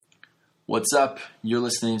What's up? You're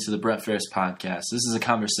listening to the Brent Ferris Podcast. This is a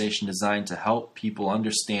conversation designed to help people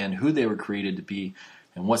understand who they were created to be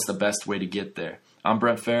and what's the best way to get there. I'm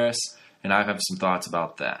Brent Ferris, and I have some thoughts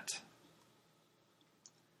about that.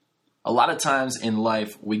 A lot of times in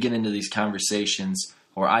life, we get into these conversations,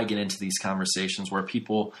 or I get into these conversations where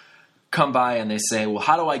people come by and they say, well,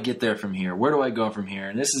 how do I get there from here? Where do I go from here?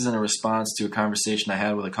 And this is in a response to a conversation I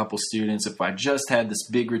had with a couple students. If I just had this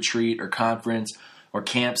big retreat or conference or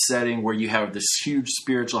camp setting where you have this huge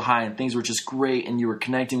spiritual high and things were just great and you were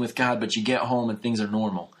connecting with God, but you get home and things are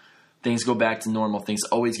normal. Things go back to normal. Things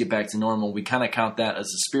always get back to normal. We kind of count that as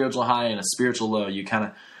a spiritual high and a spiritual low.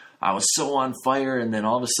 I was so on fire, and then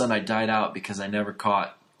all of a sudden I died out because I never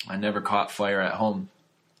caught fire at home.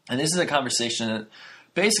 And this is a conversation that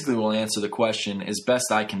basically will answer the question as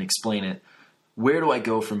best I can explain it. Where do I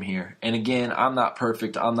go from here? And again, I'm not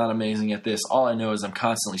perfect. I'm not amazing at this. All I know is I'm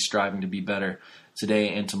constantly striving to be better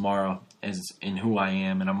today and tomorrow as in who I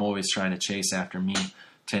am, and I'm always trying to chase after me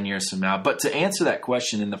 10 years from now. But to answer that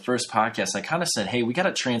question in the first podcast, I kind of said, hey, we got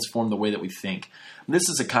to transform the way that we think. And this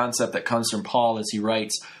is a concept that comes from Paul as he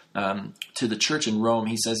writes to the church in Rome.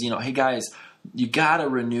 He says, hey guys, you got to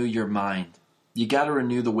renew your mind. You got to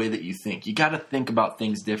renew the way that you think. You got to think about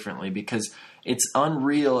things differently because it's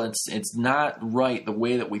unreal. It's not right the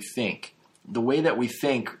way that we think. The way that we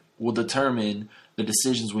think will determine the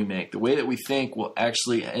decisions we make. The way that we think will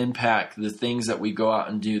actually impact the things that we go out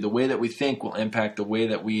and do. The way that we think will impact the way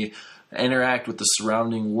that we interact with the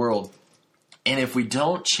surrounding world. And if we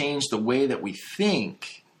don't change the way that we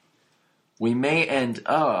think, we may end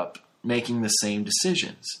up making the same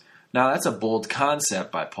decisions. Now, that's a bold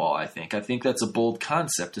concept by Paul, I think. I think that's a bold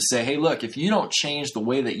concept to say, hey, look, if you don't change the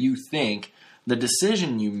way that you think, the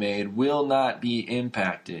decision you made will not be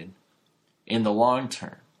impacted in the long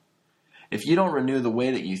term. If you don't renew the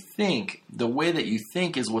way that you think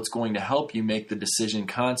is what's going to help you make the decision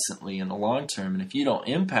constantly in the long term. And if you don't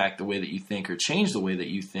impact the way that you think or change the way that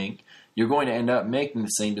you think, you're going to end up making the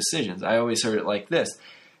same decisions. I always heard it like this.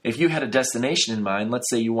 If you had a destination in mind, let's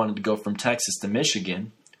say you wanted to go from Texas to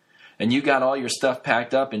Michigan, and you got all your stuff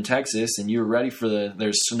packed up in Texas, and you were ready for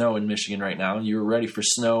there's snow in Michigan right now, and you were ready for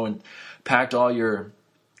snow and packed all your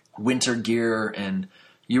winter gear, and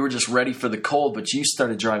you were just ready for the cold, but you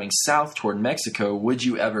started driving south toward Mexico, would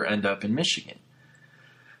you ever end up in Michigan?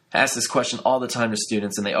 I ask this question all the time to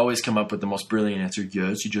students, and they always come up with the most brilliant answer.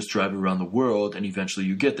 Yes, you just drive around the world, and eventually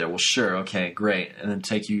you get there. Well, sure, okay, great. And then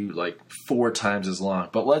take you like 4 times as long.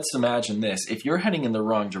 But let's imagine this. If you're heading in the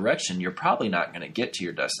wrong direction, you're probably not going to get to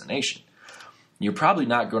your destination. You're probably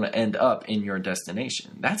not going to end up in your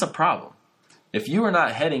destination. That's a problem. If you are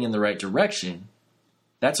not heading in the right direction,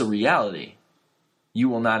 that's a reality. You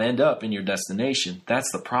will not end up in your destination. That's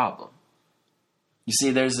the problem. You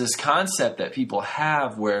see, there's this concept that people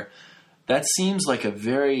have where that seems like a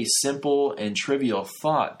very simple and trivial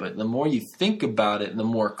thought, but the more you think about it, the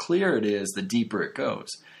more clear it is, the deeper it goes.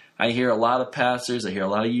 I hear a lot of pastors, I hear a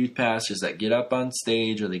lot of youth pastors that get up on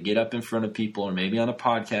stage or they get up in front of people or maybe on a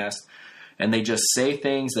podcast and they just say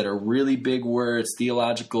things that are really big words,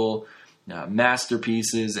 theological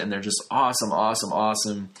masterpieces, and they're just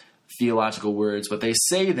awesome theological words, but they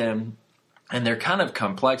say them and they're kind of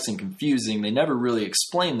complex and confusing. They never really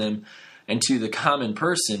explain them. And to the common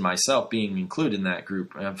person, myself being included in that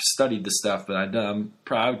group, I've studied this stuff, but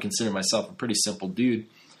I would consider myself a pretty simple dude.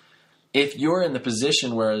 If you're in the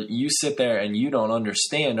position where you sit there and you don't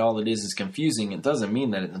understand, all it is confusing, it doesn't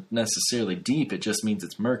mean that it's necessarily deep. It just means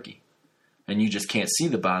it's murky. And you just can't see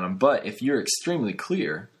the bottom. But if you're extremely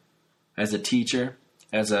clear as a teacher,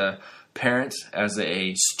 as a parent, as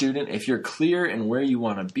a student, if you're clear in where you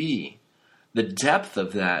want to be, the depth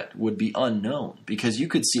of that would be unknown because you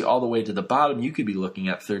could see all the way to the bottom. You could be looking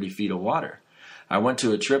at 30 feet of water. I went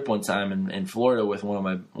to a trip one time in Florida with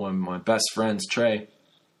one of my best friends, Trey,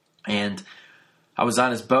 and I was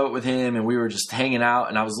on his boat with him, and we were just hanging out,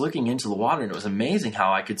 and I was looking into the water, and it was amazing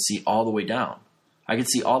how I could see all the way down. I could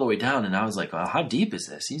see all the way down, and I was like, well, how deep is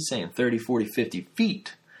this? He's saying 30, 40, 50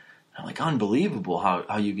 feet. I'm like, unbelievable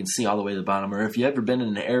how you can see all the way to the bottom. Or if you've ever been in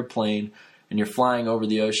an airplane and you're flying over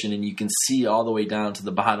the ocean and you can see all the way down to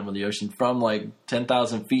the bottom of the ocean from like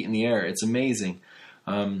 10,000 feet in the air. It's amazing.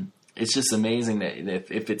 It's just amazing that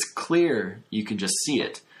if it's clear, you can just see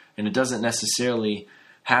it. And it doesn't necessarily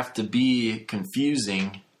have to be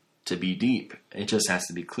confusing to be deep. It just has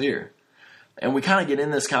to be clear. And we kind of get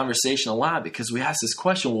in this conversation a lot because we ask this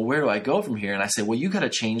question, well, where do I go from here? And I say, well, you got to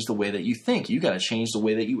change the way that you think. You got to change the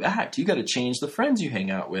way that you act. You got to change the friends you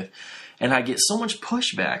hang out with. And I get so much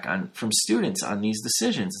pushback from students on these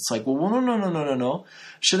decisions. It's like, well, no.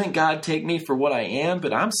 Shouldn't God take me for what I am?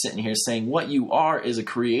 But I'm sitting here saying what you are is a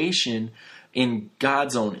creation in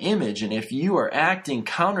God's own image. And if you are acting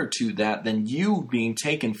counter to that, then you being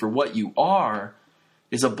taken for what you are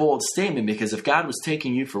is a bold statement, because if God was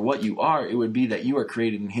taking you for what you are, it would be that you are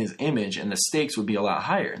created in His image, and the stakes would be a lot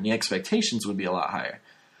higher, and the expectations would be a lot higher.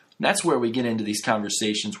 And that's where we get into these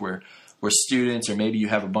conversations where students, or maybe you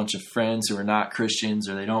have a bunch of friends who are not Christians,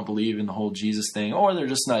 or they don't believe in the whole Jesus thing, or they're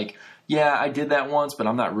just like, yeah, I did that once, but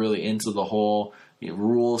I'm not really into the whole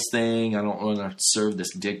rules thing. I don't want to serve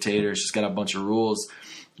this dictator. It's just got a bunch of rules.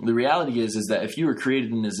 The reality is that if you were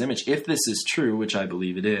created in His image, if this is true, which I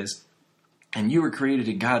believe it is, and you were created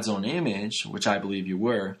in God's own image, which I believe you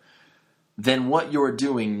were, then what you're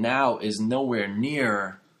doing now is nowhere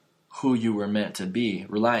near who you were meant to be.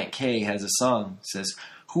 Reliant K has a song that says,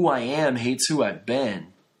 "Who I am hates who I've been."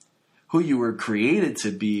 Who you were created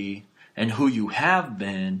to be and who you have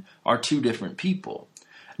been are two different people.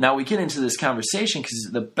 Now we get into this conversation because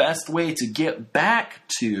the best way to get back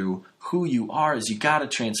to who you are is you got to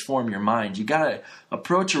transform your mind. You got to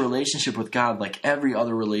approach a relationship with God like every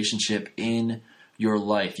other relationship in your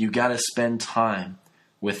life. You got to spend time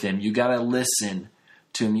with Him. You got to listen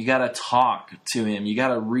to Him. You got to talk to Him. You got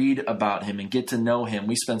to read about Him and get to know Him.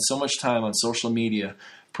 We spend so much time on social media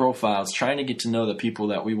profiles trying to get to know the people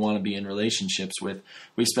that we want to be in relationships with.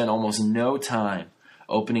 We spend almost no time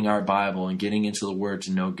opening our Bible and getting into the Word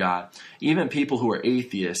to know God. Even people who are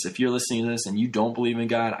atheists, if you're listening to this and you don't believe in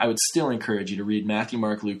God, I would still encourage you to read Matthew,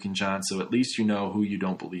 Mark, Luke, and John, so at least you know who you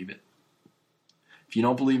don't believe in. If you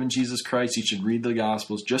don't believe in Jesus Christ, you should read the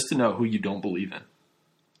Gospels just to know who you don't believe in.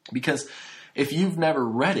 Because if you've never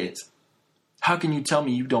read it, how can you tell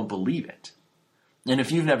me you don't believe it? And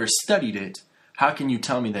if you've never studied it, how can you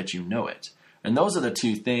tell me that you know it? And those are the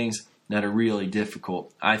two things that are really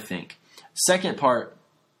difficult, I think. Second part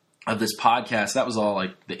of this podcast, that was all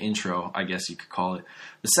like the intro, I guess you could call it.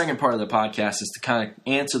 The second part of the podcast is to kind of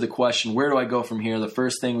answer the question, where do I go from here? The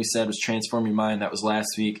first thing we said was transform your mind. That was last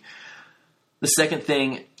week. The second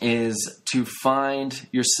thing is to find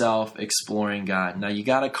yourself exploring God. Now, you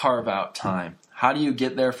got to carve out time. How do you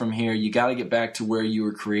get there from here? You got to get back to where you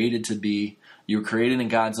were created to be. You were created in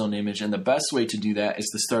God's own image. And the best way to do that is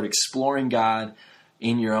to start exploring God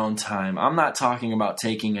in your own time. I'm not talking about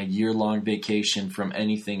taking a year-long vacation from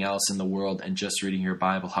anything else in the world and just reading your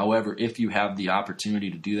Bible. However, if you have the opportunity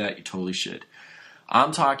to do that, you totally should.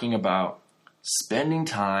 I'm talking about spending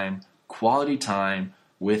time, quality time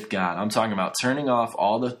with God. I'm talking about turning off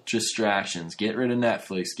all the distractions. Get rid of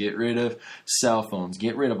Netflix. Get rid of cell phones.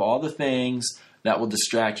 Get rid of all the things that will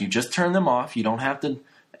distract you. Just turn them off. You don't have to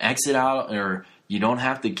exit out, or you don't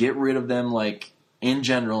have to get rid of them like in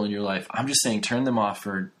general in your life. I'm just saying turn them off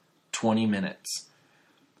for 20 minutes.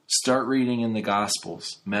 Start reading in the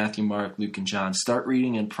Gospels, Matthew, Mark, Luke, and John. Start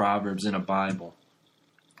reading in Proverbs in a Bible.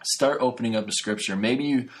 Start opening up the Scripture. Maybe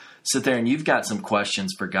you sit there and you've got some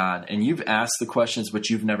questions for God, and you've asked the questions, but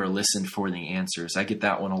you've never listened for the answers. I get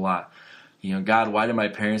that one a lot. You know, God, why did my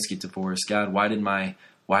parents get divorced? God, why did my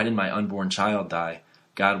unborn child die?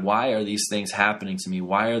 God, why are these things happening to me?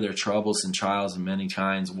 Why are there troubles and trials of many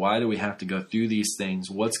kinds? Why do we have to go through these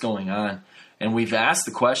things? What's going on? And we've asked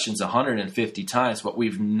the questions 150 times, but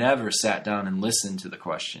we've never sat down and listened to the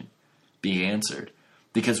question be answered,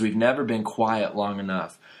 because we've never been quiet long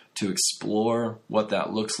enough to explore what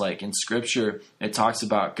that looks like. In Scripture, it talks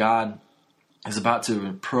about God is about to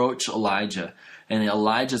approach Elijah, and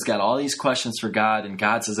Elijah's got all these questions for God, and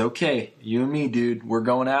God says, okay, you and me, dude, we're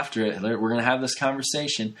going after it. We're going to have this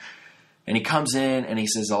conversation. And he comes in and he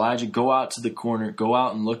says, Elijah, go out to the corner, go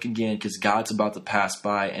out and look again, because God's about to pass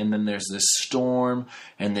by. And then there's this storm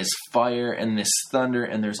and this fire and this thunder,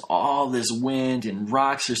 and there's all this wind, and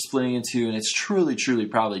rocks are splitting in two, and it's truly, truly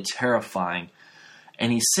probably terrifying.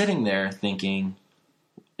 And he's sitting there thinking,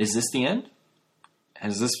 is this the end?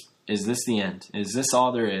 Is this the end? Is this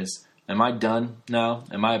all there is? Am I done now?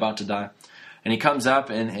 Am I about to die? And he comes up,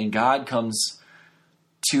 and God comes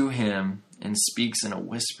to him and speaks in a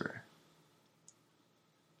whisper.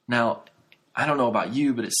 Now, I don't know about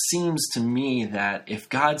you, but it seems to me that if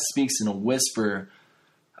God speaks in a whisper,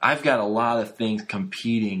 I've got a lot of things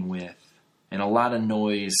competing with, and a lot of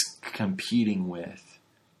noise competing with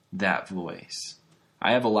that voice.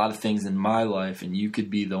 I have a lot of things in my life, and you could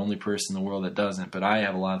be the only person in the world that doesn't, but I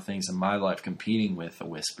have a lot of things in my life competing with a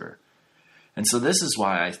whisper. And so this is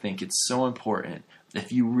why I think it's so important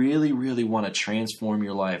If you really, really want to transform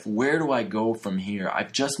your life, where do I go from here?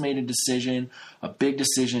 I've just made a decision, a big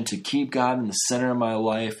decision to keep God in the center of my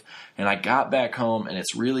life, and I got back home and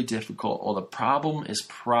it's really difficult. Well, the problem is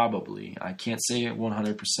probably, I can't say it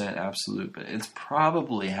 100% absolute, but it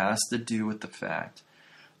probably has to do with the fact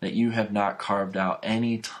that you have not carved out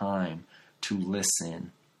any time to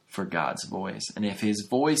listen for God's voice. And if His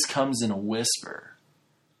voice comes in a whisper,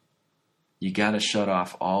 you got to shut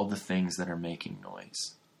off all the things that are making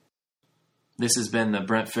noise. This has been the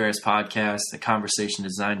Brent Ferris Podcast, a conversation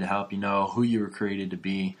designed to help you know who you were created to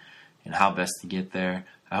be and how best to get there.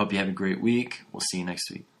 I hope you have a great week. We'll see you next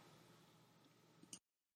week.